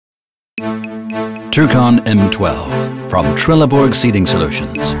Turcon M12 from Trelleborg Sealing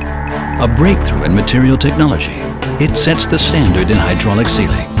Solutions. A breakthrough in material technology, it sets the standard in hydraulic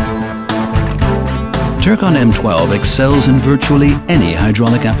sealing. Turcon M12 excels in virtually any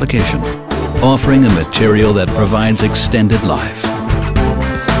hydraulic application, offering a material that provides extended life.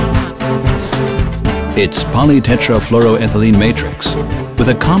 Its polytetrafluoroethylene matrix, with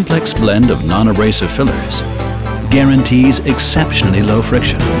a complex blend of non-abrasive fillers, guarantees exceptionally low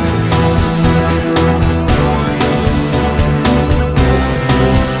friction.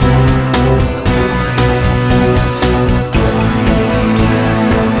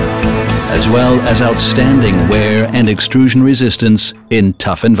 As well as outstanding wear and extrusion resistance in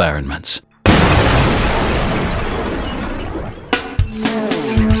tough environments.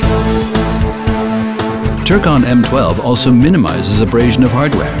 Turcon M12 also minimizes abrasion of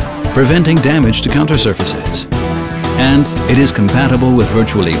hardware, preventing damage to countersurfaces. And it is compatible with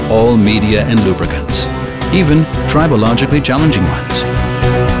virtually all media and lubricants, even tribologically challenging ones.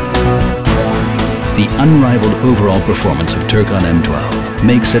 The unrivaled overall performance of Turcon M12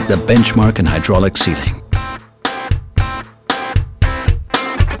 makes it the benchmark in hydraulic sealing.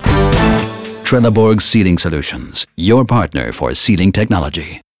 Trelleborg Sealing Solutions, your partner for sealing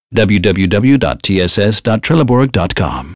technology. www.tss.trelleborg.com